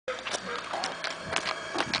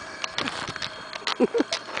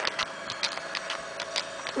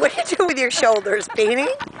What are you doing with your shoulders, Beanie?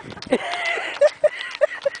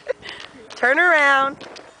 Turn around.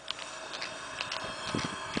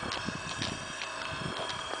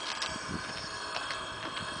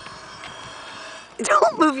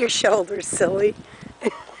 Don't move your shoulders, silly.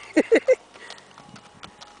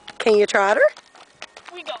 Can you trot her?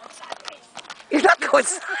 We going sideways. You're not going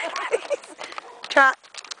sideways. Trot.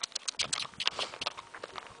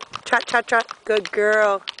 Trot, trot, trot. Good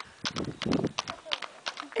girl.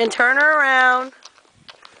 And turn her around.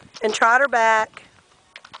 And trot her back.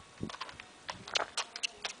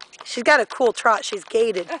 She's got a cool trot. She's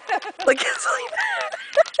gated. Look at Selena.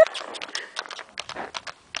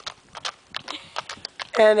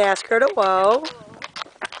 And ask her to whoa.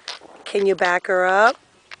 Can you back her up?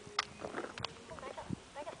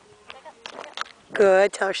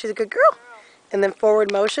 Good. Tell her she's a good girl. And then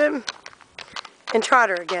forward motion. And trot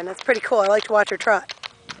her again. That's pretty cool. I like to watch her trot.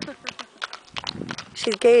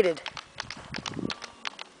 She's gated.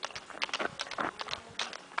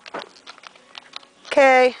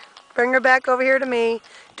 Okay. Bring her back over here to me.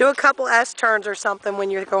 Do a couple S turns or something when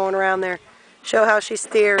you're going around there. Show how she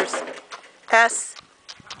steers. S.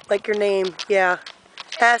 Like your name. Yeah.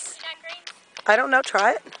 S. I don't know.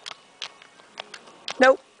 Try it.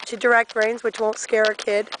 Nope. She direct reins, which won't scare a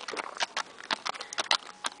kid.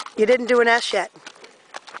 You didn't do an S yet.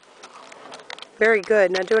 Very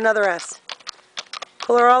good. Now do another S.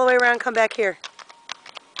 Pull her all the way around. Come back here.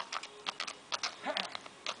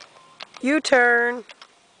 U-turn.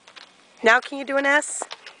 Now can you do an S?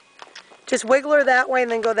 Just wiggle her that way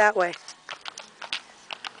and then go that way.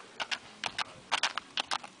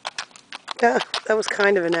 Yeah, that was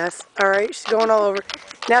kind of an S. All right, she's going all over.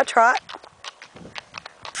 Now trot.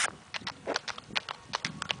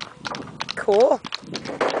 Cool.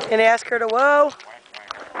 And ask her to whoa.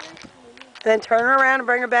 And then turn her around and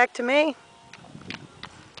bring her back to me.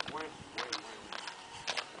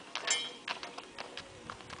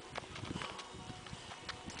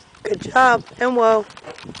 Good job. And whoa.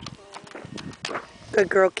 Good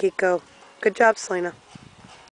girl, Kikko. Good job, Selena.